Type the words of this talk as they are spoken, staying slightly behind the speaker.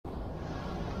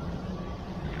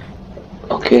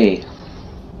Okay,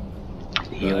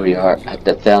 here we are at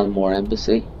the Thalmor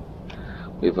Embassy.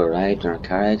 We've arrived in our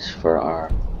carriage for our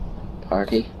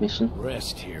party mission.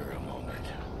 Rest here a moment.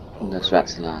 And that's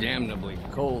Riften. Damnably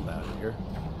cold out here.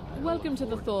 Welcome to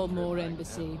the Thalmor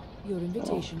Embassy. Your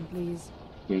invitation, please.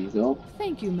 Here you go.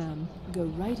 Thank you, ma'am. Go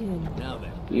right in. Now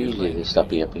then. Usually they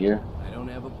stop you up here. I don't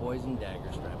have a poison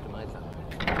dagger strapped to my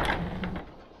thigh.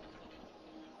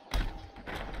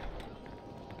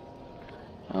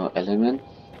 Oh, Element.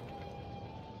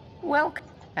 Welcome.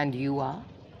 And you are?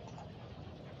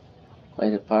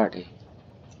 Quite a party.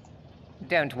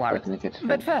 Don't worry. Where can I get from?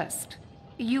 But first,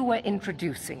 you were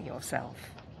introducing yourself.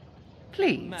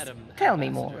 Please, Madam tell me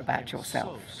Ambassador, more about I'm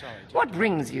yourself. so sorry to What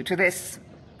brings you to this...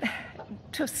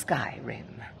 to Skyrim?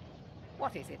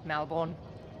 What is it, Malborn?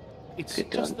 It's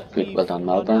Good just done. that Good, we've well done,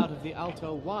 run Malborn. out of the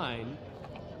Alto wine.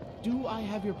 Do I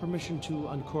have your permission to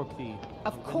uncork the...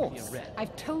 Of course. Red?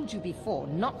 I've told you before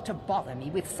not to bother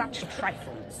me with such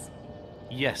trifles.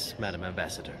 Yes, Madam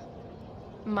Ambassador.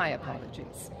 My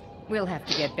apologies. We'll have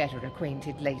to get better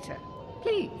acquainted later.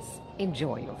 Please,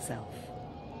 enjoy yourself.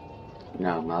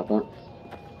 Now, Malborn,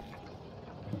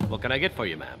 What can I get for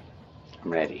you, ma'am?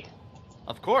 I'm ready.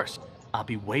 Of course. I'll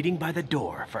be waiting by the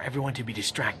door for everyone to be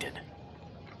distracted.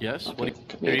 Yes? Okay,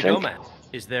 give me Here a you drink. go, ma'am.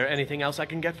 Is there anything else I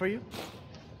can get for you?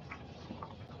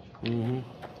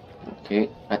 Okay,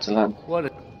 that's a lot.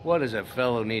 What does a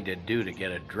fellow need to do to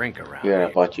get a drink around Here, I here?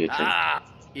 bought you a drink.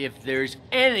 If there's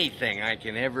anything I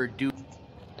can ever do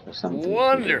There's something. you can do.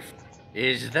 wonderful,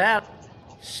 is that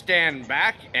stand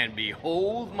back and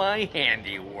behold my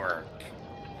handiwork.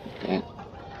 Okay.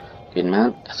 Good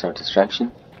man, that's our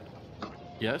distraction.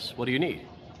 Yes, what do you need?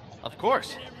 Of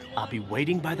course. I'll be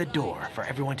waiting by the door for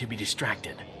everyone to be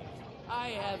distracted. I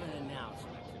have an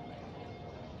announcement.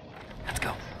 Let's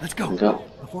go. Let's go. Go.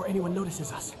 Before anyone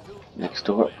notices us. Next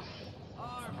door.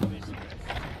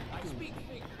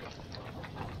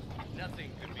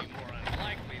 Nothing could be more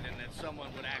unlikely than that someone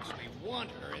would actually want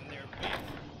her in their bed.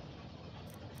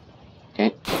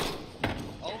 Okay.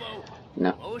 Although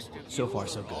No. most of So you far, are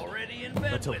so good. already in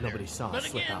bed Let's hope with nobody her. saw But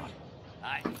us slip again, out.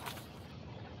 I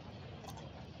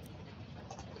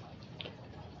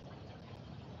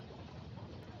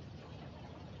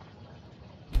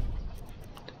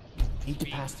Need to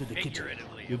pass through the kitchen.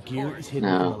 Figuratively, Your of gear course. is hidden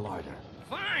No. in the larder.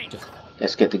 fine.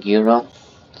 Let's get the gear on.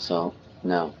 So,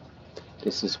 now,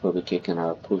 this is where we kick in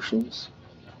our potions.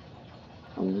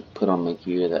 I'm going to put on my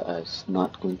gear that is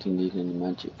not going to need any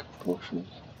magic potions.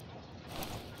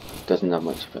 Doesn't have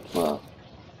much of it. Well,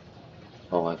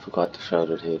 oh, I forgot the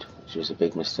shrouded hood, which was a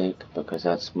big mistake because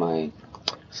that's my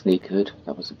sneak hood.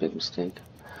 That was a big mistake.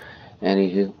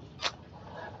 Anywho,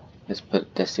 let's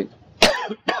put this in.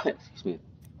 Excuse me.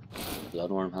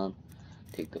 Bloodworm helm.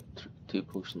 Take the two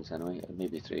potions anyway, or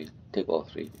maybe three. Take all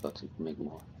three, but you can make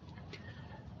more.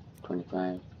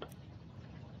 25,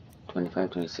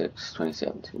 26,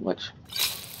 27, too much.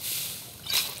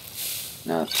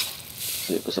 Now,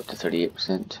 so it goes up to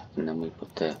 38%, and then we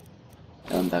put the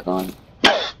helm back on.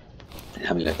 And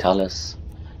then we got Talus,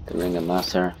 the Ring of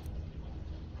Master.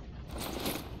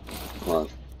 Well,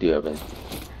 do everything.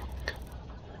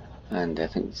 And I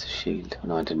think it's a shield.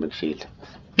 No, I didn't make shield.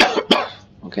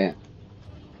 Okay.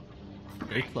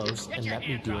 Stay close and let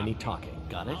me do any talking.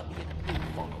 Got it?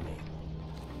 Follow me.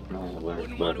 No, we're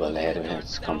well ahead of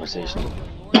this conversation.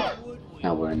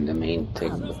 Now we're in the main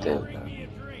thing with the...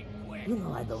 You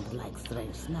know I don't like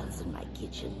strange smells in my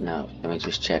kitchen. Now, let me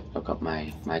just check. I've got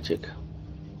my magic.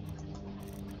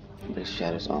 Embrace of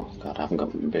Shadows. Oh god, I haven't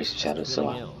got Embrace of Shadows, so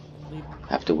I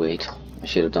have to wait. I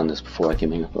should have done this before I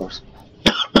came in, of course.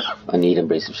 I need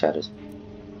Embrace of Shadows.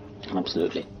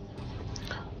 Absolutely.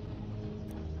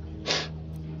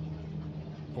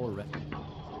 Poor Riften.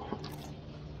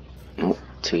 Oh,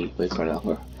 tea. Wait for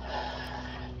longer.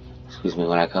 Excuse me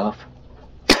when I cough.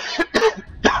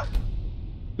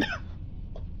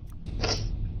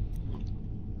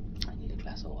 I need a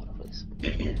glass of water for this.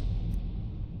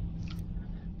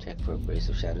 Check for Embrace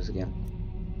of Shadows again.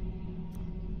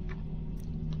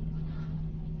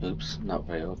 Oops, not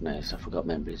very organized. I forgot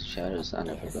my Embrace of Shadows and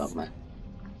I forgot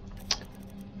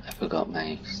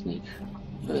my sneak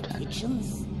hood and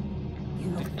Kitchens? You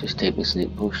know, just take my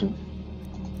sneak potion.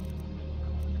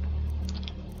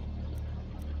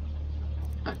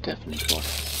 I definitely bought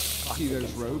it. See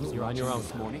those robes You're on your own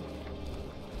this now. morning?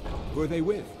 Who are they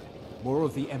with? More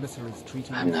of the emissaries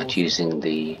treating I'm you not forces? using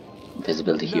the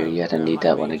visibility here yet. I need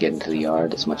that when I get into the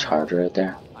yard. It's much harder out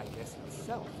there. I guess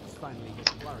himself is finally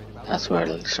getting worried about That's where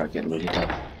it'll start getting really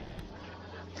tough.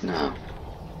 Now,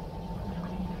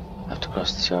 I have to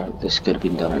cross this yard. This could have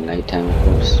been done at night time, of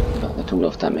course, but I don't know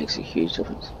if that makes a huge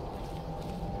difference.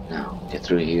 Now, get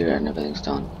through here and everything's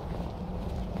done.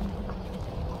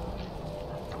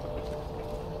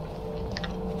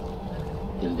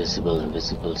 Invisible,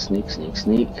 invisible, sneak, sneak,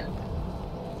 sneak.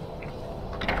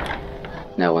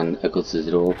 Now when I go through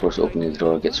the door, of course opening the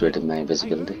door gets rid of my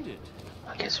invisibility.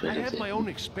 Gets rid of it. I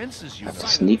have to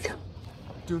sneak.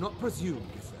 Do not presume,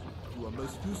 Giffer. You are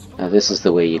most useful. Now this is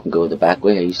the way you can go the back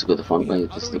way. I used to go the front way.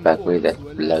 This is the back way that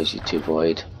allows you to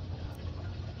avoid.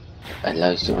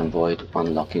 Allows you to avoid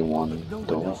unlocking one No one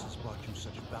door. else has brought you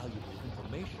such valuable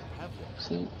information, have they?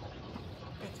 See,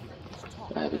 Betty, please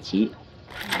talk. I have a key.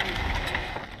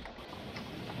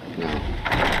 Now,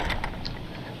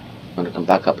 I'm going to come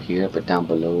back up here, but down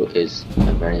below is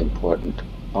a very important.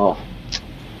 Oh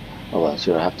well,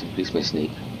 sure, I have to increase my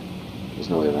sneak. There's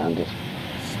no way around it.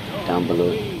 Down below.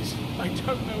 Please, I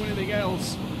don't know anything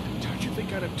else. Don't you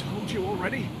think I'd have told you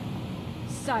already?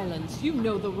 Silence. You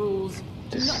know the rules.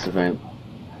 This is the very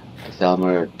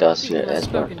Thalmor dossier People I've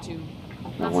spoken Esbern.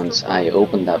 to. Now, once I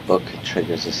open that book, it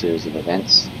triggers a series of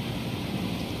events.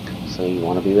 So you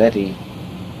want to be ready.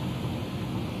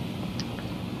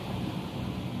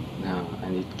 Now I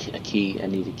need a key. I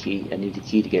need a key. I need a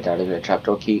key to get out of here. A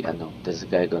trapdoor key. And no, there's a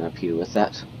guy going to appear with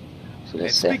that. So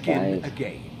let's set 5.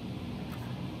 again.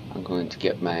 I'm going to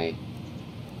get my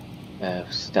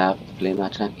staff of the flame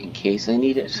attack in case I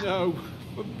need it. No,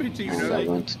 for pity's And I'm sake.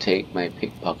 going to take my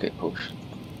pickpocket potion.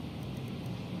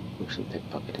 Potion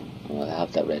pickpocketing. Well, I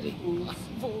have that ready.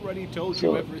 I've already told you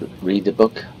So everything. read the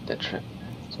book. So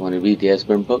I want to read the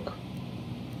Esbern book.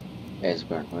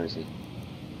 Esbern, where is he?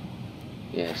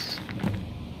 Yes.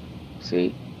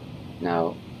 See,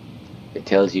 now it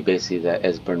tells you basically that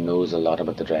Esbern knows a lot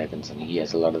about the dragons and he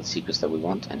has a lot of the secrets that we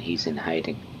want, and he's in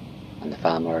hiding, and the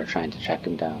Thalmor are trying to track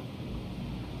him down.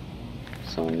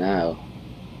 So now,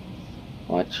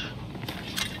 watch.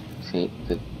 See,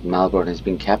 the Malborn has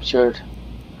been captured,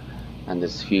 and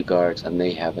there's a few guards, and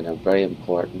they have a very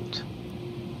important.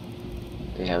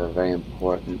 They have a very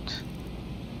important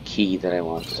key that I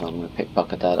want, so I'm going to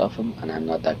pickpocket that off him, and I'm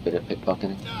not that good at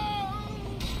pickpocketing.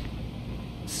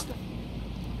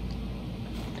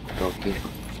 Okay.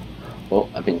 Oh,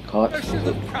 I've been caught.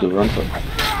 Do run for it.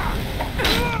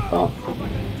 Oh.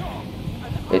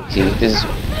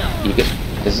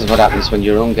 This is what happens when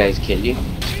your own guys kill you.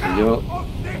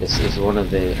 This is one of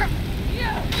the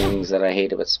things that I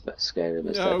hate about Skyrim.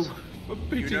 Is No, that for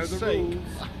pity's sake.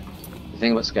 the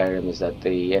thing about Skyrim is that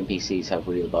the NPCs have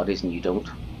real bodies and you don't.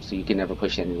 So you can never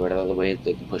push anywhere out of the way,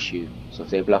 they can push you. So if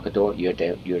they block a door, you're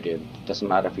down. It doesn't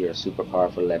matter if you're a super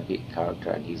powerful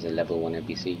character and he's a level 1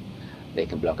 NPC, they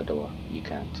can block a door, you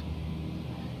can't.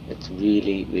 It's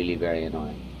really, really very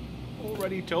annoying.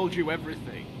 Already told you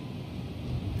everything.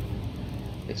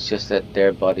 It's just that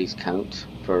their bodies count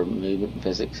for movement and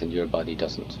physics and your body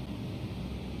doesn't.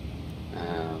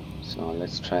 So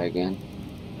let's try again.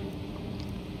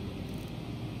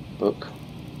 Book.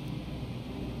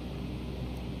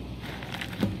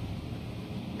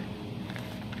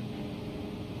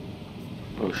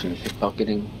 Potion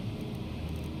pickpocketing.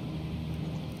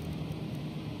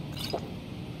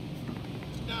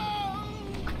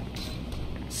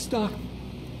 Stop.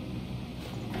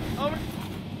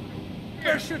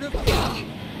 I should have.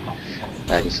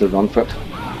 I can still run for it.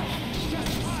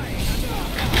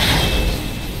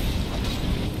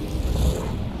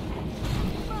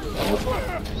 Oh,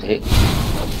 hit.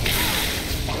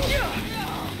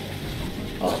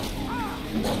 Oh,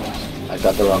 I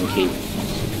got the wrong key.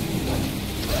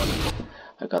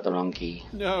 I got the wrong key.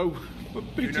 No, for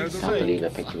pity's Can't sake. believe I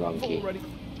picked the wrong key. Already.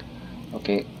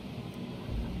 Okay.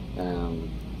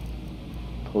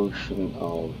 Potion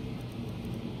of,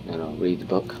 read the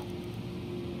book.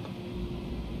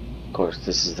 Of course,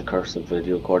 this is the curse of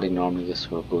video recording. Normally this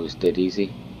work goes dead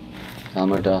easy.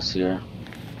 Thalmor dossier.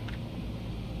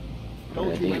 Told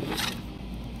you Ready. everything.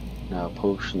 Now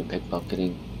potion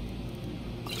pickpocketing.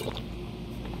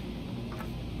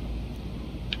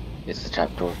 It's the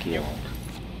trapdoor key I want.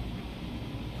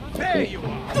 There Okay. you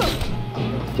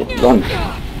are. Get run!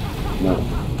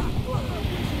 No.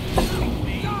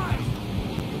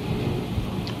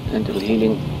 Mental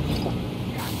healing.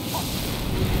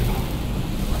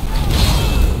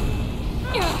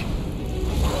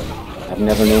 I've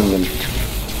never known them.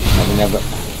 I've never.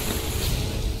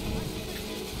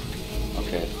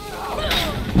 Okay.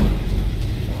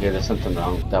 Okay, there's something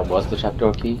wrong. That was the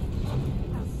trapdoor key.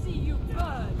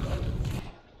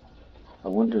 I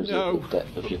wonder if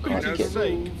you're caught to get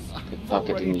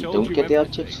pickpocketing, you don't get the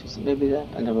objects. Is it maybe that?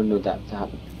 I never knew that to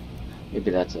happen.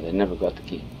 Maybe that's it. I never got the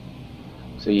key.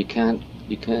 So you can't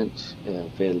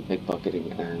fail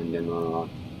pickpocketing and then run on.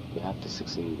 You have to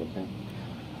succeed. Okay.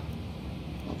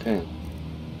 Okay.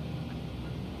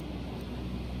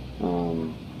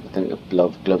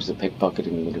 gloves of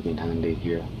pickpocketing would have been handy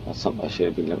here. That's something I should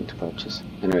have been looking to purchase.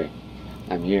 Anyway,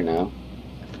 I'm here now.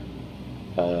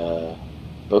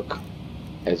 Book,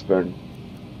 Esbern.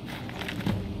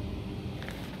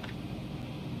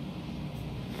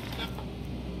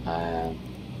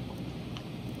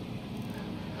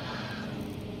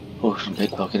 Potion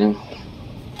pickpocketing.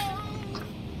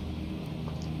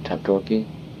 Trapdoor key.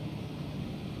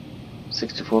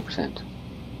 64%.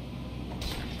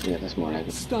 Yeah, that's more like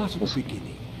it. Start at the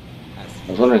beginning.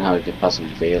 I was wondering how he could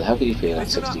possibly fail. How could he fail at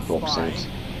 64%?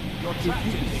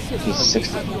 He's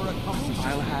 60.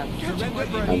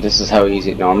 And this is how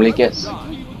easy it normally gets. Never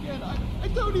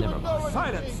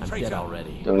mind. I'm dead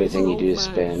already. The only thing you do is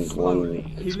spend 1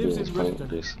 experience point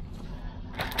increase.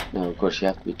 Now, of course, you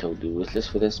have to be totally ruthless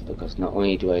for this, because not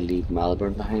only do I leave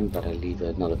Malvern behind, but I leave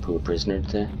another poor prisoner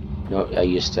there. No, I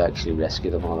used to actually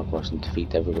rescue them all, of course, and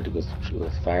defeat everybody with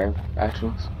fire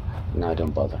arsenals. Now I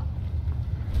don't bother,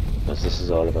 because this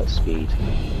is all about speed.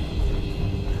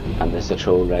 And there's a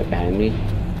troll right behind me,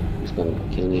 who's going to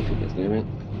kill me if he gets near me.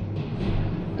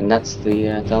 And that's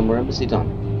the Thalmor Embassy done.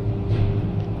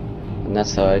 And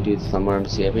that's how I do the Thalmor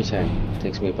Embassy every time. It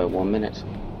takes me about 1 minute.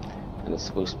 And it's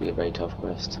supposed to be a very tough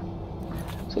quest.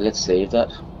 So let's save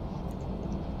that.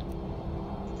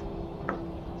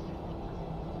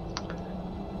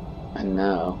 And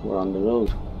now we're on the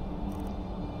road.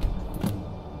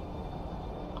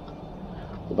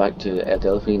 Go back to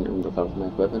Delphine and recover my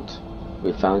equipment.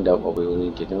 We found out what we will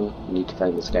need to do. We need to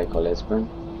find this guy called Esbern.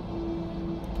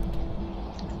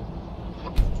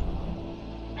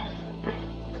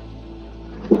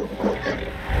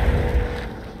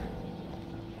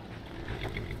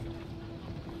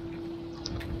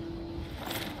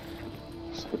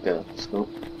 Okay, let's go.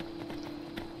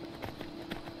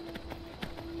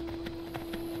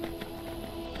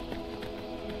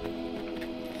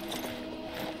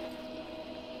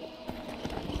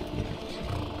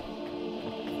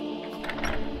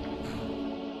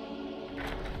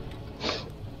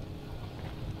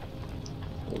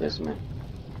 This man.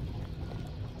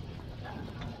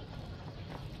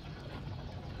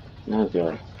 No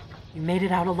good. You made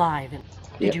it out alive. Did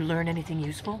Yep. you learn anything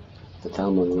useful? The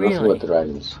Thalmor knew Really? nothing about the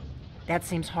dragons. That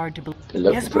seems hard to believe. They're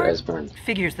looking for Esbern.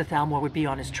 Figures the Thalmor would be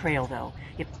on his trail, though.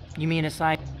 If you mean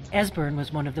aside, Esbern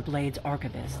was one of the Blade's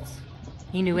archivists.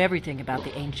 He knew everything about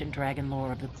the ancient dragon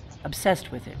lore of the...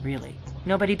 Obsessed with it, really.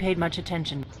 Nobody paid much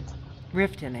attention.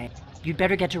 Riften, eh? You'd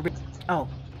better get to Oh,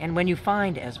 and when you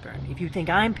find Esbern, if you think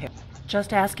I'm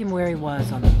just ask him where he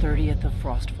was on the 30th of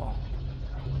Frostfall.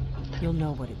 You'll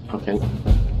know what it means. Okay.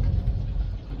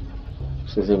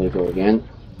 So then we go again.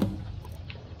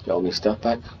 Get all my stuff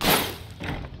back.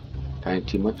 Carrying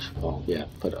too much? Oh yeah,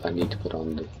 I need to put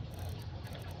on the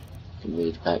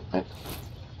maid backpack.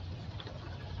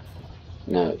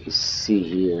 Now you see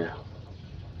here.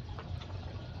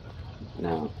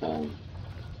 Now oh,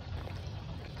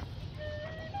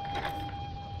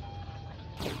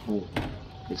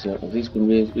 have these been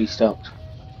restocked?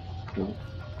 No.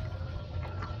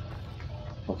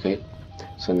 Okay.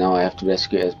 So now I have to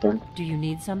rescue Esbern? Do you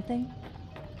need something?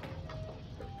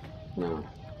 No.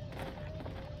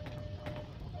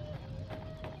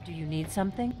 Do you need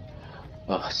something?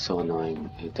 Oh, it's so annoying.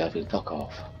 David, fuck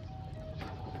off.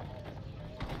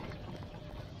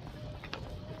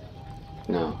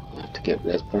 No, I have to get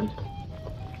Esbern.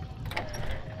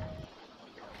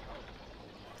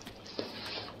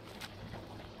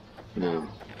 No.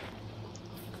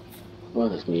 Well,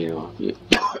 there's me, you know.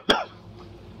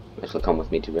 This will come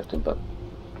with me to Riften, but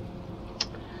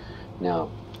now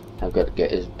I've got to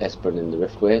get Esbern in the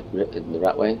Riftway, in the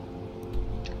Ratway.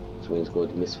 So we need to go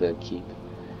to Mistfeld Keep.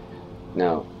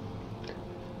 Now,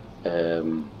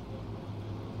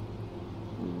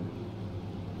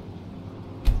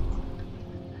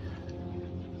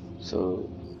 so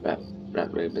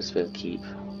Ratway, Mistfeld Keep.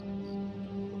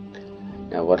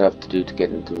 Now, what I have to do to get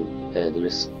into the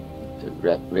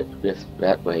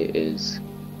Ratway is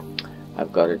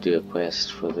I've got to do a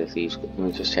quest for the thieves. Let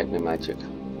me just check my magic.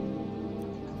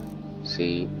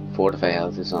 See, fortify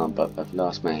health is on, but I've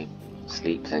lost my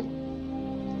sleep thing.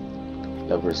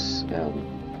 Lovers, I'm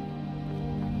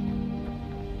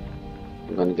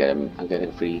gonna get him. I'm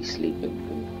getting free sleep, and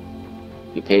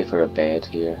you pay for a bed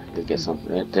here. You'll get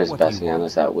something. There's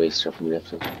Bassianus, that waster from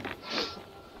Riften.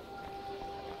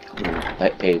 I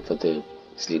paid for the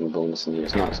sleeping bonus in here.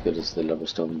 It's not as good as the lover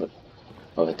stone, but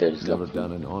over there is Never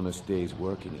done an honest day's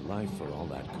work in your life for all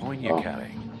that coin You're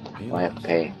carrying. Oh, I have to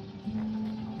pay.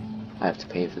 I have to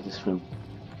pay for this room.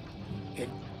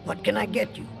 What can I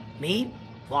get you? Meat?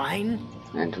 Wine?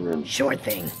 And a room. Sure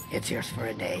thing. It's yours for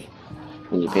a day.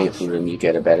 when you pay for them, you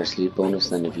get a better sleep bonus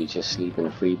than if you just sleep in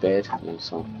a free bed.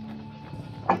 So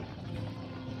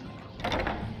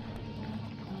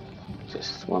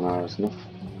just 1 hour is enough.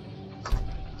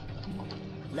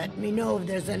 Let me know if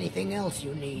there's anything else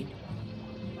you need.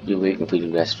 You wait until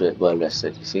you well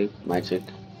rested. You see, magic.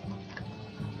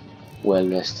 Well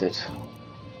rested.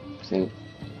 See,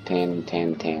 10,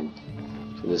 10, 10.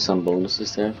 So there's some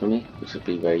bonuses there for me, which would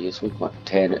be very useful.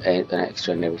 10 an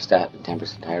extra in every stat and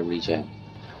 10% higher regen.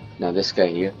 Now this guy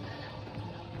here.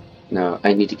 Now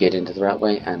I need to get into the rat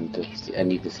way, and I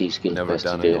need the Thieves Guild Never quest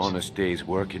to done do an it. honest day's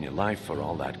work in your life for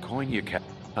all that coin you kept.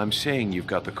 I'm saying you've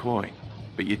got the coin,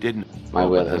 but you didn't. My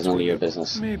will that's is none of what your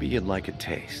business. Maybe you'd like a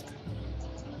taste.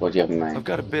 What do you have in mind? I've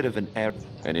got a bit of an error,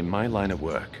 and in my line of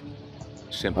work,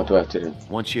 simple. What do I have to do?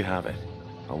 Once you have it,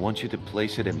 I want you to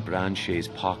place it in Branche's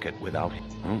pocket without him.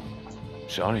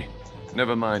 Sorry.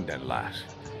 Never mind then, lass.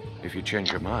 If you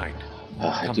change your mind,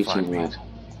 I come do find change me. my mind.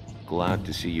 Glad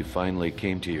to see you finally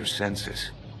came to your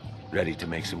senses. Ready to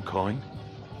make some coin?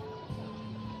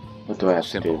 What do I have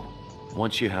Simple. to do?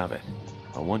 Once you have it,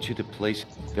 I want you to place...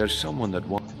 There's someone that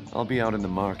wants... I'll be out in the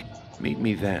market. Meet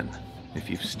me then, if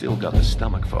you've still got the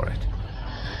stomach for it.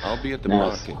 I'll be at the Now,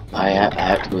 market. I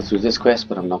have to go through this quest,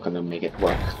 but I'm not going to make it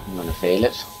work. I'm going to fail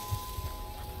it.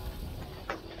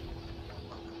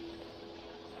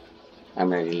 I'm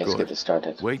ready. Let's Good. get this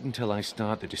started. Wait until I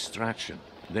start the distraction,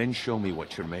 then show me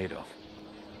what you're made of.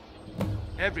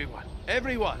 Everyone,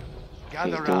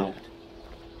 gather Please don't. round.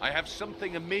 I have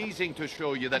something amazing to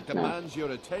show you that demands your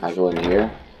attention. I go in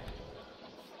here.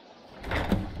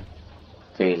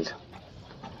 Failed.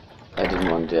 I didn't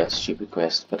want to do that stupid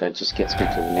quest, but I just get straight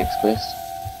to the next quest.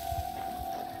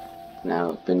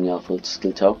 Now, Binyelf will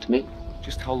still talk to me.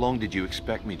 Just how long did you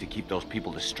expect me to keep those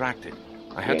people distracted?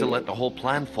 I had to let the whole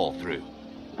plan fall through.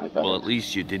 Well, at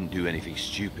least you didn't do anything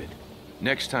stupid.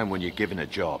 Next time when you're given a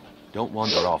job, don't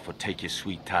wander off or take your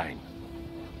sweet time.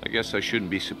 I guess I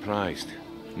shouldn't be surprised.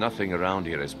 Nothing around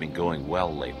here has been going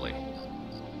well lately.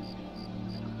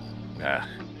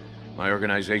 My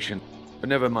organization... But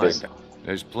never mind.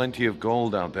 There's plenty of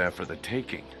gold out there for the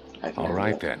taking. All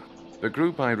right then. The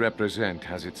group I represent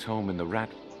has its home in the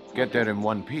rat. Get there in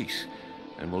one piece,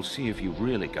 and we'll see if you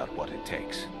really got what it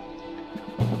takes.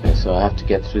 Okay, so I have to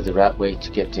get through the rat way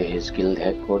to get to his guild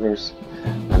headquarters,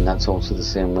 and that's also the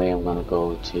same way I'm going to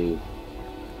go to.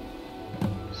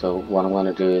 So what I'm going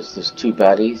to do is, there's two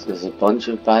baddies. There's a bunch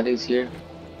of baddies here.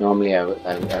 Normally so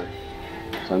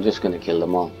I'm just going to kill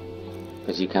them all,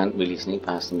 because you can't really sneak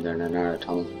past them. They're in a narrow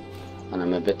tunnel, and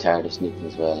I'm a bit tired of sneaking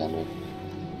as well. I mean,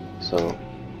 so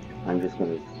I'm just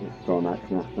going to throw an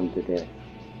action at them to death.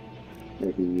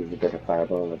 Maybe use a bit of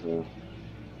fireball as well.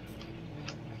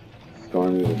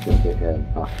 Stormy was just get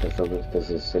there's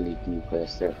a silly key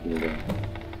quest there from the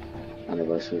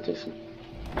anniversary edition.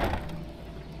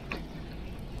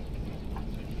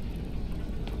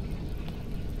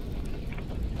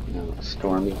 Now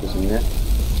Stormy was in there.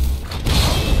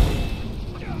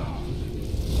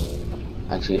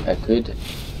 Actually, I could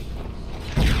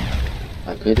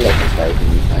let them fight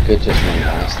him. I could just run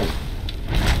past them.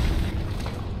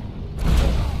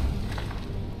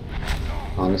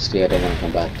 Honestly, I don't want to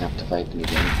come back and have to fight them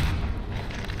again.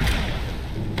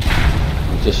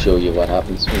 I'll just show you what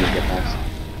happens when you get past.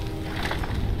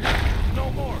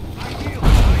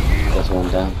 There's one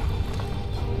down.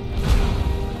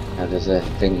 Now there's a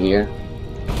thing here,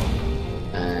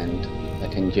 and I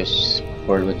can just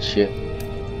whirlwind shift.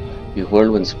 If you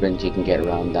whirlwind sprint, you can get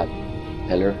around that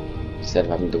pillar instead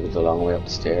of having to go the long way up the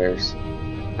stairs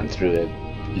and through a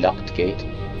locked gate.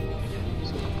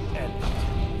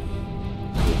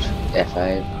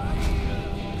 F5,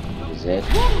 Z.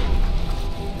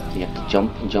 You have to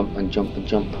jump and jump and jump and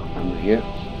jump. And we're here.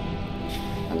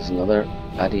 And there's another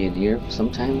baddie in here.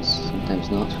 Sometimes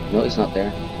not. No, he's not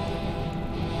there.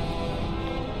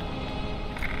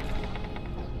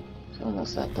 So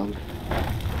that's that done.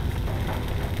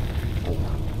 Oh,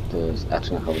 the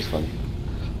action I was funny.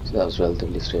 So that was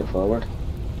relatively straightforward.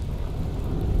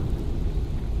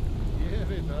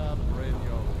 Give it up,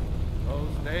 Brynjo.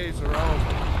 Those days are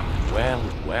over.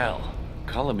 Well,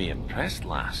 call me impressed,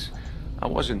 lass. I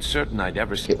wasn't certain I'd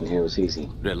ever see... Getting here was easy.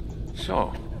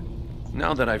 So,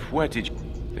 now that I've wetted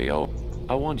you,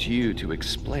 I want you to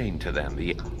explain to them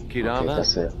the... Kirava, Okay,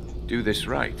 that's it. do this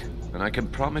right, and I can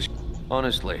promise...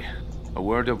 Honestly, a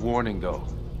word of warning though.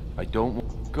 I don't...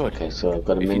 Good. Okay, so I've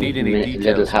got a if you need any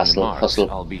little details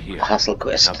I'll be here. hassle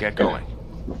quest. Now get going.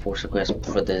 A force quest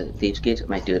for the Thieves Gate. I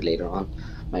might do it later on,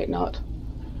 might not.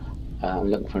 I'm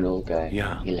looking for an old guy.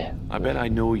 Yeah, I bet I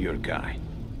know your guy.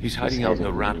 He's hiding out in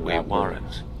the Ratway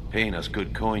Warrens, paying us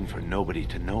good coin for nobody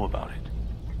to know about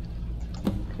it.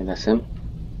 Okay, that's him.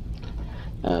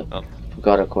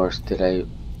 Forgot, of course,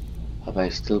 have I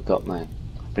still got my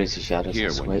Brace of Shadows?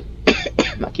 Here, Wait.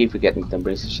 I keep forgetting the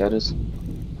Brace of Shadows.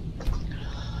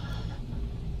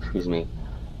 Excuse me.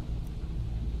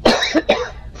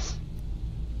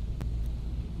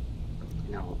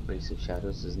 Now, Brace of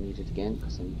Shadows is needed again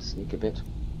because I need to sneak a bit.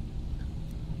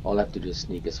 All I have to do is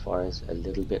sneak as far as a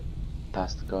little bit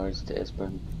past the guards to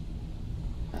Esbern.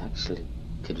 I actually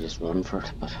could just run for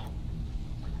it, but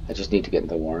I just need to get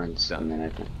into the warrants and then I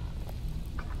can.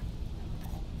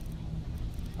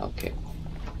 Okay.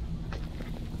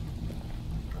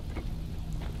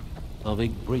 I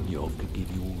think Brynjolf could give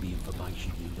you all the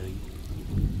information you need.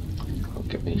 I'll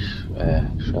get my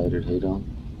shrouded hood on.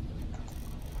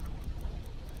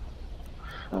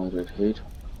 Shrouded hood.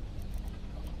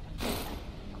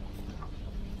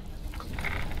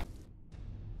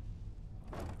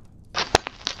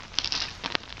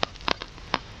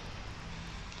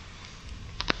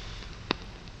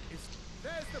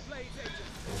 There's the Blades agent.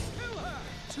 Kill her.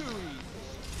 Too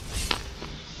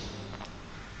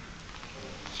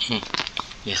easy.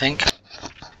 You think?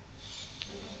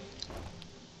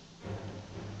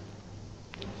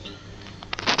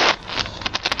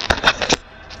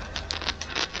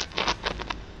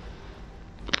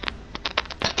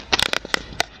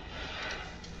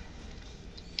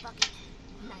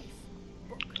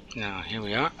 Now, here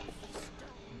we are.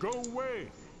 Go away.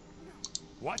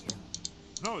 What?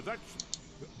 No, that's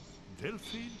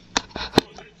Delphine.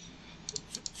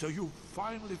 So you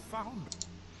finally found it.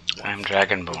 I'm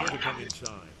Dragonborn. Better come inside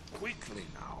quickly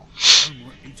now. No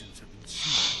more agents have been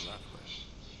seen that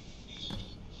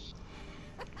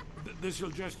way.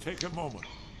 This'll just take a moment.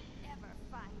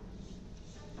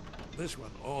 This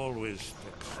one always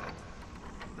sticks.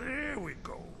 There we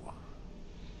go.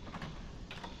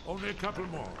 Only a couple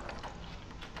more.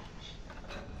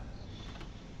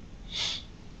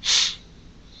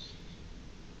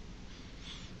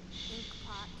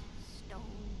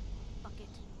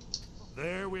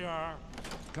 There we are.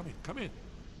 Come in, come in.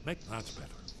 That's better.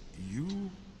 You,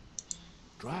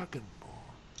 Dragonborn.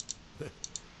 There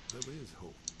is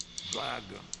hope.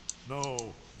 Dragon.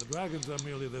 No, the dragons are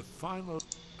merely the final.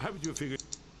 Haven't you figured?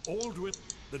 Aldwin,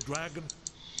 the dragon,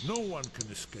 no one can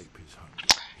escape his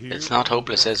hunt. Here it's not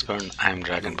hopeless, Esbern. I'm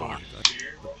Dragonborn.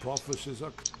 The prophecies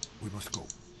are. We must go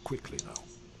quickly now.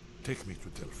 Take me to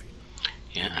Delphine.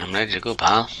 Yeah, I'm ready to go,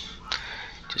 pal.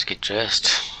 Just get dressed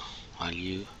while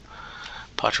you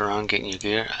potter around getting your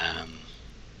gear.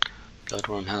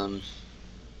 Bloodworm helm.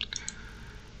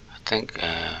 I think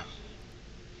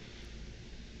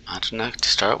Adrenac to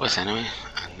start with anyway,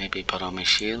 and maybe put on my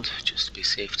shield just to be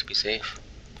safe.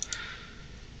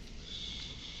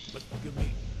 But give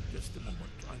me just a moment.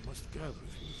 I must gather a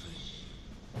few things.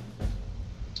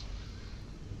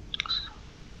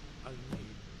 I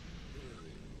need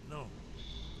no.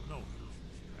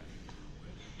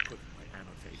 Put my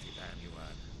annotated annual.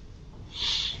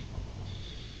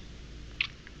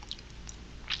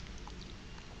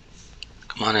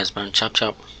 Come on, Esbern,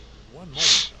 chop. One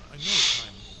moment. I know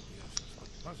time is of the essence, but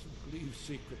mustn't leave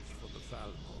secrets for the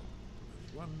Thalmor.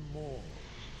 There's one more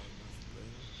I must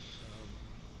bring.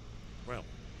 Well,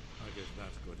 I guess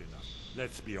that's good enough.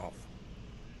 Let's be off.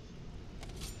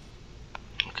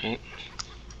 Okay.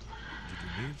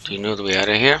 Do you know the way out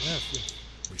of here? Yes.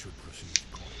 We should proceed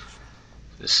cautiously.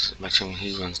 This maximum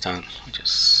he runs down. I'll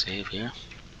just save here.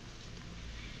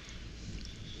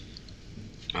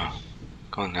 Oh,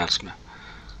 go on, Elsma.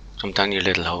 Jump down your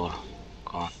little hole.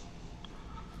 Go on.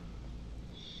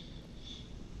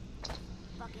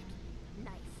 Bucket,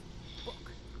 knife,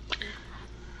 book,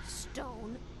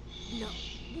 stone.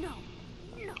 No.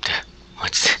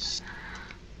 What's this?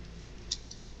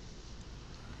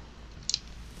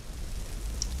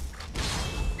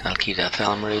 I'll keep that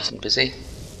Thalmor agent busy.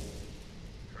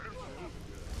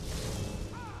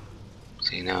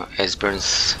 See now,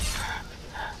 Esbern's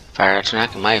fire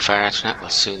Atrenac and my fire Atrenac will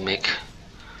soon make.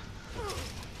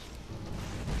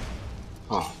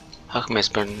 Oh, how come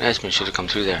Esbern should have come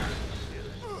through there?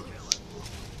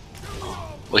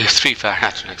 We have 3 fire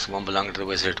Atrenacs, one belonging to the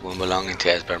wizard, one belonging to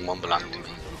Esbern, one belonging to me.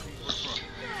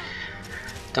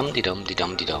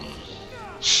 Dum-de-dum-de-dum-de-dum.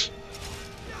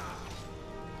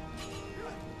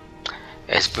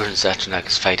 Esbern's Atrenac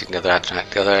is fighting the other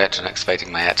Atrenac is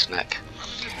fighting my Atrenac.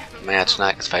 My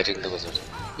Atrenac is fighting the wizard.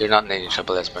 You're not in any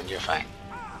trouble, Esbern, you're fine.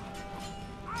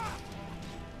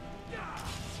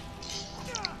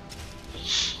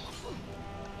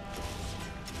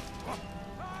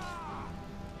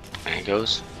 There he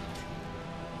goes.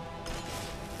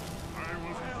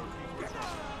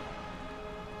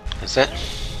 That's it.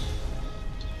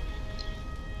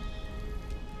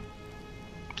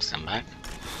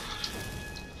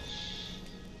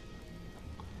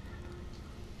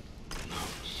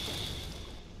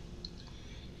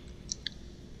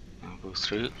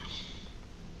 through.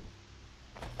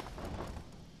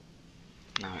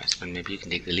 Now Esbern, maybe you can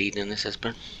take the lead in this,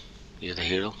 Esbern. You're the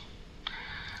hero.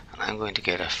 And I'm going to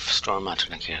get a storm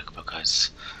atronach here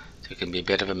because there can be a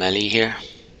bit of a melee here.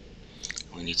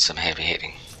 We need some heavy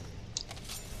hitting.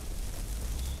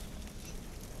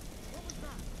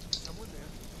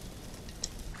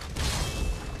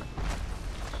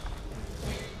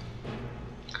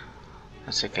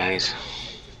 That's it, guys.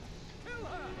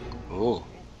 Oh,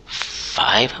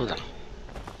 5 of them.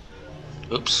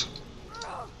 Oops.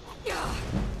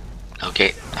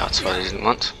 Okay, that's what I didn't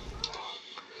want.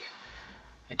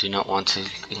 I do not want to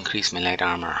increase my light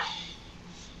armor.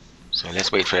 So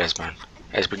let's wait for Esbern.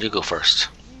 Esbern, you go first.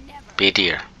 Be a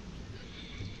dear.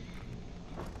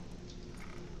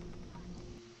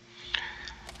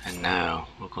 And now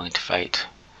we're going to fight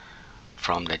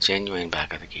from the genuine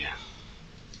back of the gear.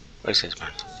 Where's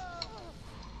Esbern?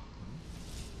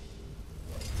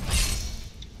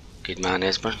 Good man,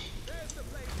 Esbern.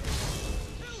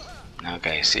 Now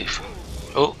guys, see if...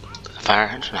 Oh, fire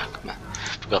atronach.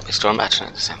 Forgot my storm atronach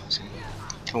at the same time.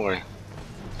 Don't worry.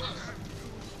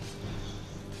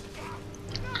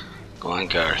 Go on,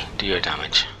 girl. Do your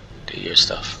damage. Do your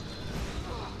stuff.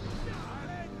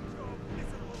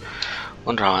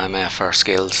 Wonder how I'm at for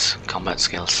skills, combat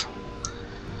skills.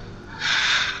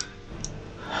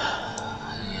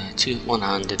 Two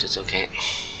one-handed is okay.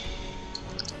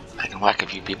 I can whack a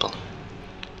few people.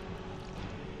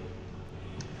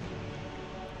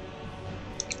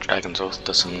 Dragon's Oath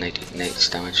does some nades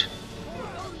damage.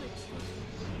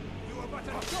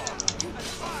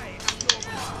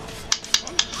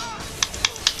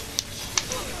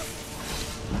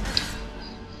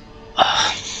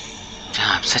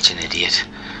 I'm such an idiot.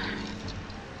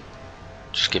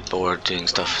 Just get bored doing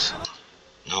stuff.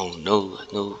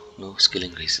 No skill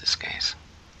increases, guys.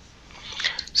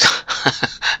 So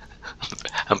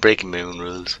I'm breaking my own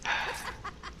rules.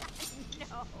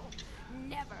 No,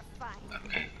 never find.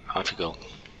 Okay, off you go.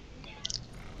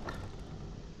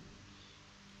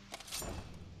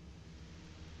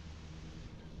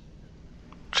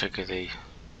 Trigger the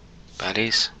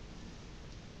baddies.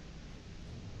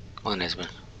 Come on, Esbern.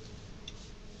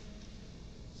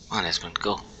 Come on, Esbern,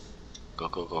 go. Go,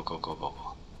 go, go, go, go, go, go.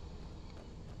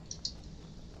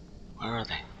 Where are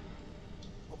they?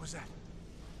 What was that?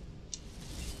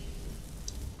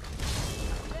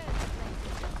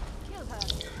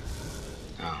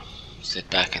 Oh, sit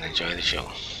back and enjoy the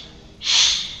show.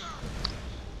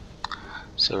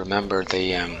 So remember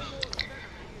the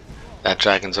that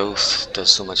Dragon's Oath does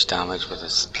so much damage with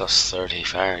its plus 30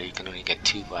 fire, you can only get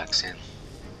 2 whacks in.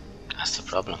 That's the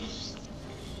problem.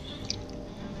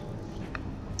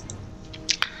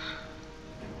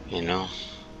 You know,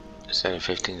 instead of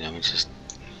 15 damage,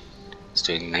 it's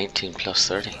doing 19 plus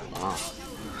 30. Wow.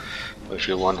 But if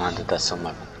you're one-handed, that's some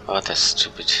weapon. Oh, that's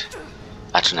stupid.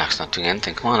 Atronach's not doing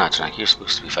anything. Come on, Atronach, you're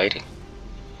supposed to be fighting.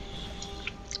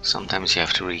 Sometimes you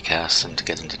have to recast them to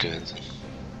get them to do anything.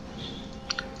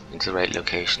 Into the right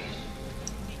location.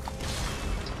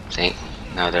 See,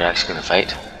 now they're actually going to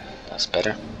fight. That's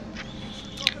better.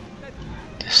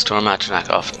 The Storm Atronach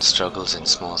often struggles in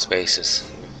small spaces.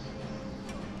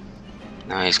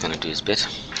 Now he's going to do his bit.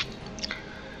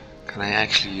 Can I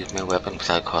actually use my weapon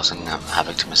without causing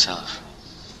havoc to myself?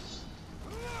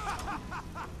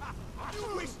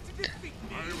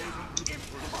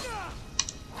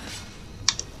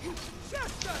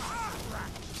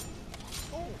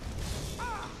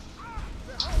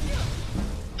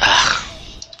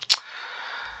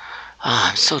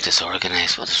 I'm so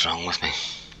disorganized. What is wrong with me?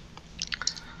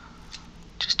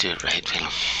 Just do it right, Phil.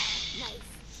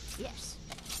 Knife. Yes.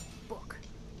 Book.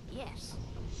 Yes.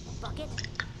 Bucket.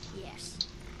 Yes.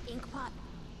 Ink pot.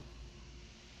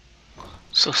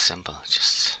 So simple.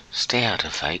 Just stay out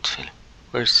and fight, Phil.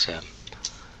 Where's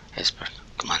Esbern?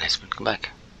 Come on, Esbern, come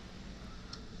back.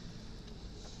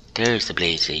 There's the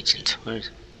Blaze Agent. Where's?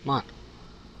 Come on.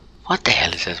 What the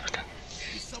hell is Esbern doing?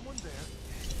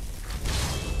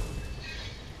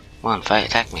 Come on, fight,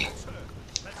 attack me.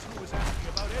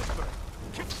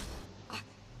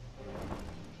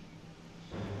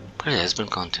 Where's Esbern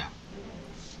gone to?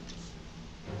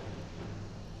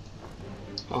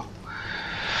 Oh.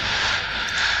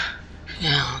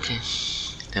 Yeah, okay.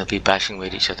 They'll be bashing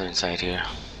with each other inside here.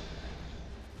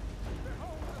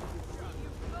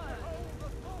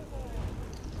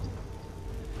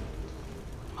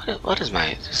 What is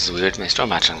my... This is weird, my Storm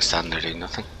Atronach standing there doing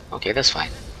nothing. Okay, that's fine.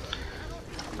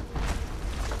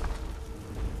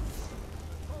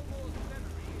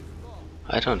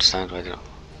 I don't understand why they don't...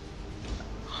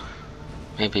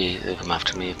 Maybe they'll come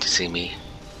after me if they see me.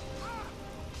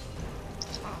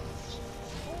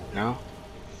 No?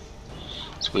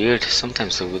 It's weird.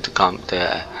 Sometimes with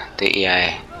the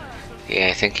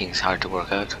AI thinking is hard to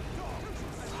work out.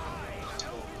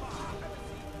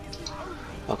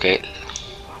 Okay.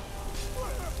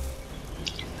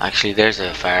 Actually, there's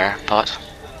a fire pot.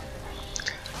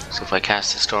 So if I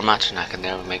cast a storm match, I can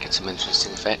there make it some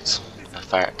interesting effects.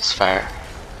 This fire.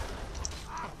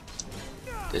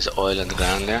 There's oil on the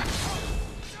ground there.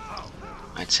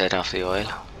 I'd set off the oil.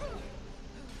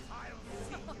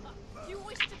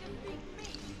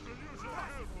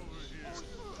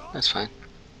 That's fine.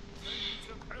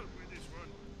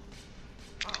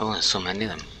 Oh, there's so many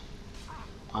of them.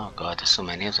 Oh god, there's so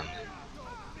many of them.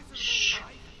 Shh.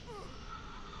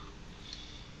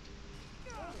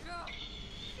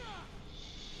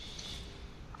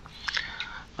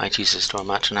 Might use the storm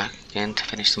matronach again to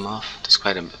finish them off. There's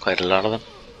quite a lot of them.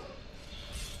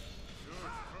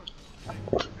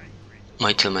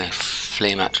 Wait till my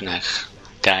flame matronach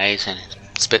dies and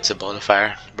spits a ball of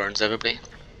fire, burns everybody.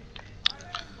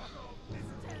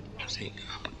 See,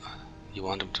 you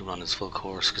want him to run his full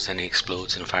course because then he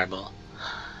explodes in a fireball.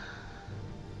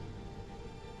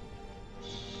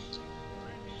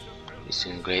 He's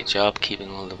doing a great job keeping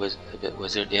all the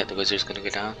wizard. Yeah, the wizard's going to go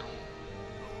down.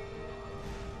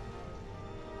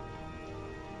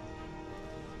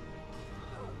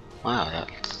 Wow, that.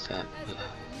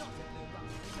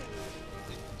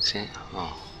 See?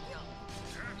 Oh.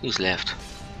 Who's left?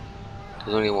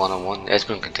 There's only one-on-one.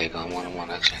 Esbern can take on one-on-one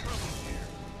actually.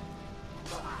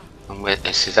 I'm with.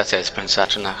 See, that's Esbern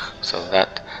Satranach. So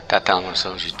that Thalmor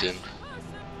Soldier is doomed.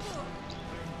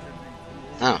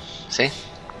 Oh, see?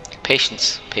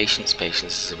 Patience, patience,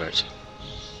 patience is a virtue.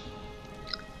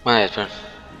 Come on, Esbern.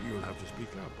 You'll have to speak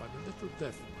up. I'm a little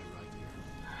deaf in my right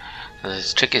ear. Now,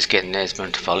 the trick is getting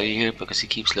Esbern to follow you here because he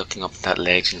keeps looking up at that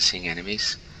ledge and seeing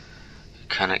enemies who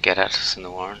cannot get at us in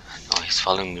the warren. Oh, he's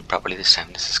following me properly this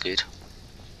time. This is good.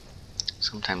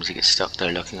 Sometimes he gets stuck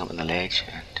there looking up on the ledge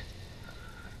and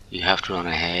you have to run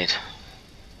ahead.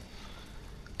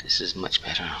 This is much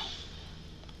better.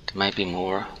 There might be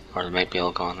more, or they might be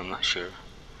all gone, I'm not sure.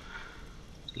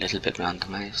 A little bit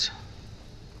randomized.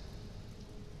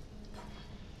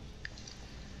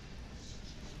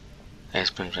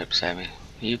 Esbern's right beside me.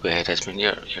 You go ahead, Esbern,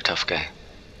 you're a tough guy.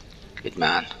 Good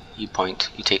man. You point,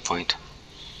 you take point.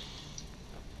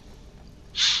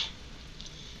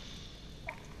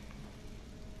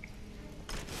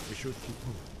 We should keep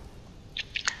moving.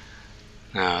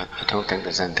 Now, I don't think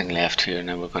there's anything left here.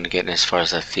 Now we're going to get as far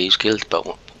as the Thieves Guild, but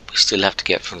we still have to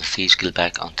get from the Thieves Guild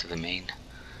back onto the main.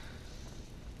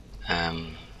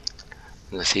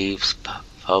 The Thieves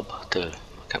Pub, I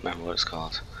can't remember what it's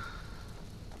called.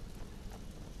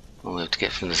 Well, we have to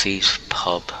get from the Thieves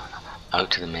Pub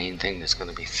out to the main thing. There's going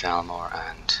to be Thalmor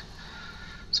and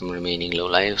some remaining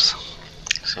lowlives.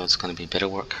 So it's going to be a bit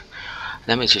of work.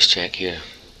 Let me just check here.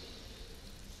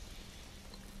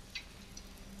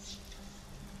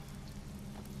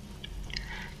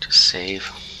 Just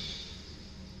save.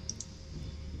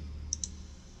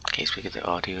 In case we get the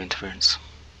audio interference.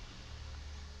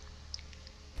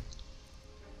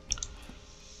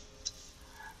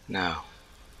 Now,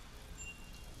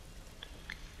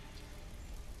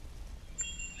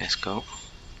 let's go.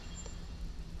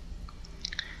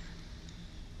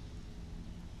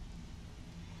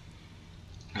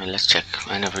 Now let's check.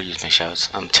 I never use my shouts.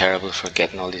 I'm terrible for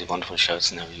getting all these wonderful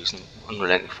shouts and never using them.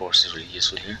 Unrelenting Force is really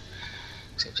useful here.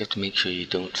 Except you have to make sure you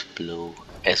don't blow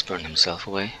Esbern himself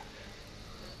away.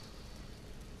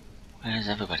 Where is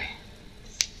everybody?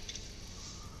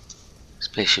 This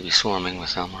place should be swarming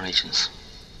with Thalmor agents.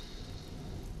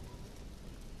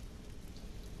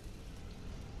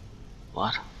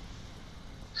 What?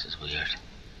 This is weird.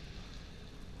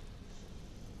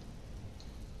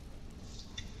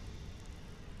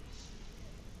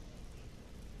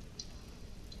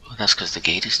 Oh, that's because the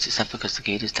gate is that because the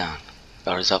gate is down?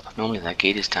 Or is up? Normally that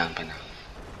gate is down by now.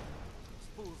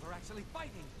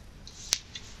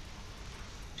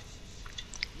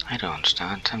 I don't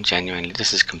understand. I'm genuinely,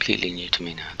 this is completely new to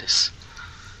me now. This.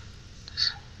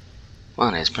 Come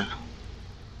on, Esbern.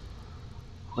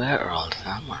 Where are all the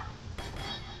Thalmor?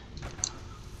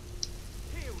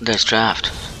 There's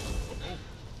Draft.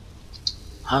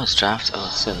 How is Draft? Oh,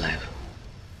 it's still alive.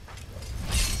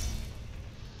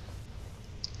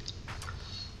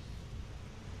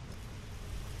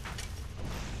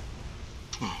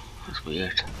 That's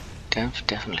weird.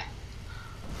 Definitely.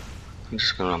 I'm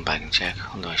just gonna run back and check,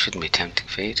 although I shouldn't be tempting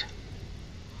fate.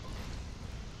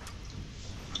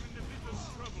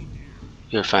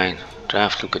 You're fine.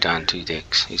 Draft will go down 2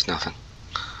 dicks. He's nothing.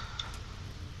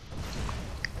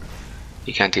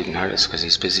 He can't even hurt us because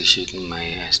he's busy shooting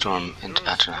my storm into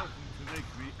Patra.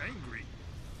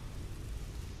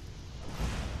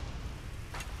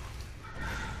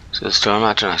 So the Storm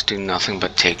Atronach's doing nothing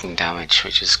but taking damage,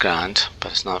 which is grand,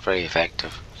 but it's not very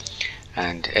effective.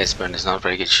 And Esbern is not a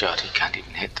very good shot, he can't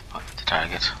even hit the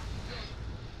target.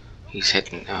 He's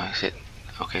hitting, oh he's hitting,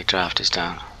 okay, draft is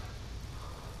down.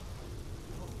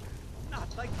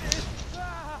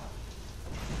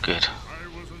 Good.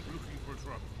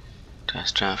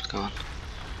 Test draft gone.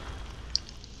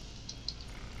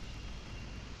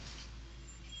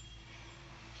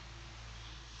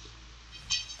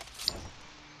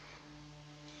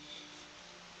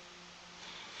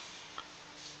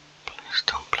 Please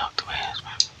don't block the way,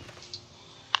 Esbern.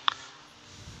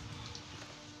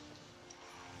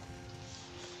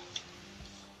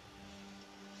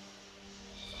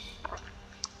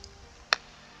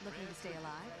 Looking to stay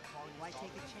alive? Why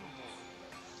take a chance?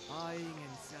 Buying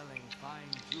and selling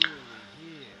fine jewelry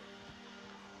here.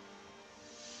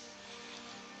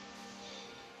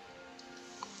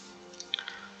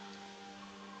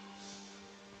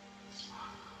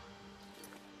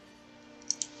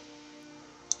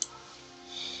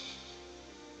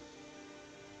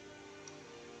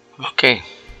 Okay.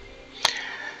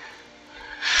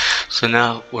 So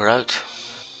now we're out.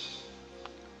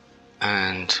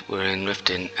 And we're in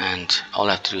Riften, and all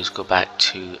I have to do is go back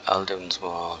to Alden's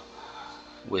Wall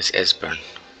with Esbern,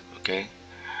 okay?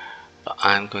 But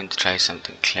I'm going to try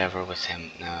something clever with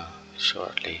him now,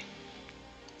 shortly.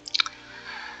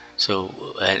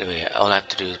 So anyway, all I have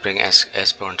to do is bring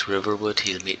Esbern to Riverwood.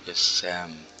 He'll meet with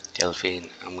Delphine,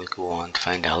 and we'll go on to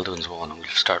find Alden's Wall, and we'll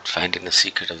start finding the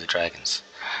secret of the dragons.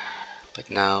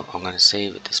 But now I'm going to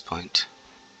save at this point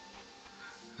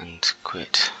and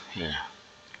quit here.